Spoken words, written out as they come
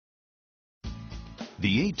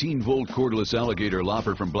The 18-volt cordless alligator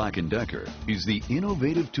lopper from Black & Decker is the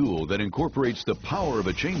innovative tool that incorporates the power of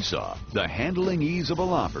a chainsaw, the handling ease of a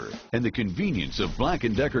lopper, and the convenience of Black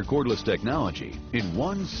 & Decker cordless technology in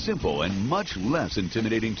one simple and much less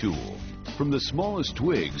intimidating tool. From the smallest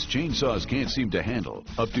twigs chainsaws can't seem to handle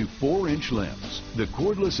up to 4-inch limbs, the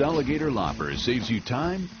cordless alligator lopper saves you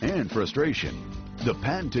time and frustration. The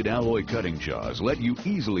patented alloy cutting jaws let you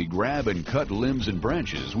easily grab and cut limbs and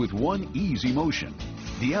branches with one easy motion.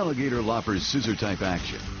 The alligator lopper's scissor-type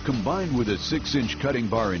action, combined with a 6-inch cutting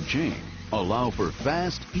bar and chain, allow for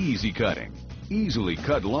fast, easy cutting. Easily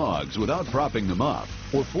cut logs without propping them up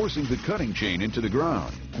or forcing the cutting chain into the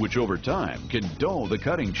ground, which over time can dull the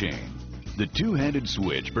cutting chain. The two-handed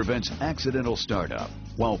switch prevents accidental startup,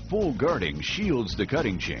 while full guarding shields the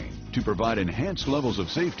cutting chain to provide enhanced levels of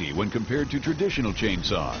safety when compared to traditional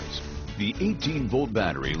chainsaws. The 18-volt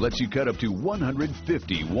battery lets you cut up to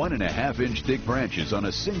 150 1.5-inch thick branches on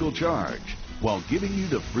a single charge, while giving you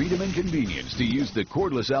the freedom and convenience to use the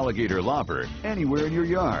cordless alligator lopper anywhere in your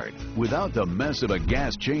yard without the mess of a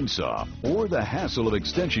gas chainsaw or the hassle of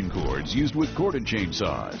extension cords used with corded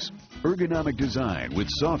chainsaws. Ergonomic design with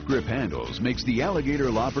soft grip handles makes the alligator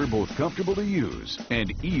lopper both comfortable to use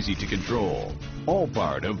and easy to control. All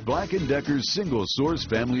part of Black & Decker's single source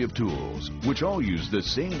family of tools, which all use the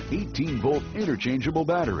same 18-volt interchangeable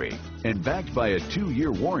battery and backed by a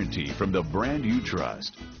 2-year warranty from the brand you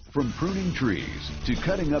trust. From pruning trees to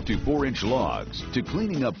cutting up to 4-inch logs to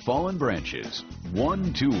cleaning up fallen branches,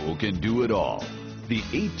 one tool can do it all. The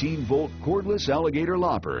 18-volt cordless alligator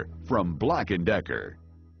lopper from Black & Decker.